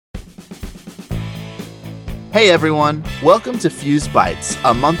Hey everyone, welcome to Fuse Bites,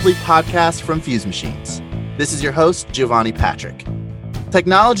 a monthly podcast from Fuse Machines. This is your host, Giovanni Patrick.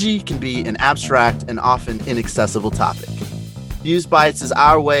 Technology can be an abstract and often inaccessible topic. Fuse Bites is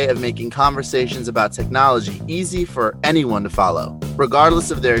our way of making conversations about technology easy for anyone to follow, regardless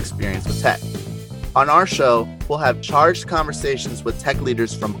of their experience with tech. On our show, we'll have charged conversations with tech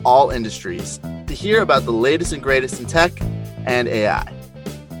leaders from all industries to hear about the latest and greatest in tech and AI.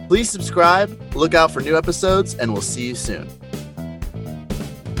 Please subscribe, look out for new episodes, and we'll see you soon.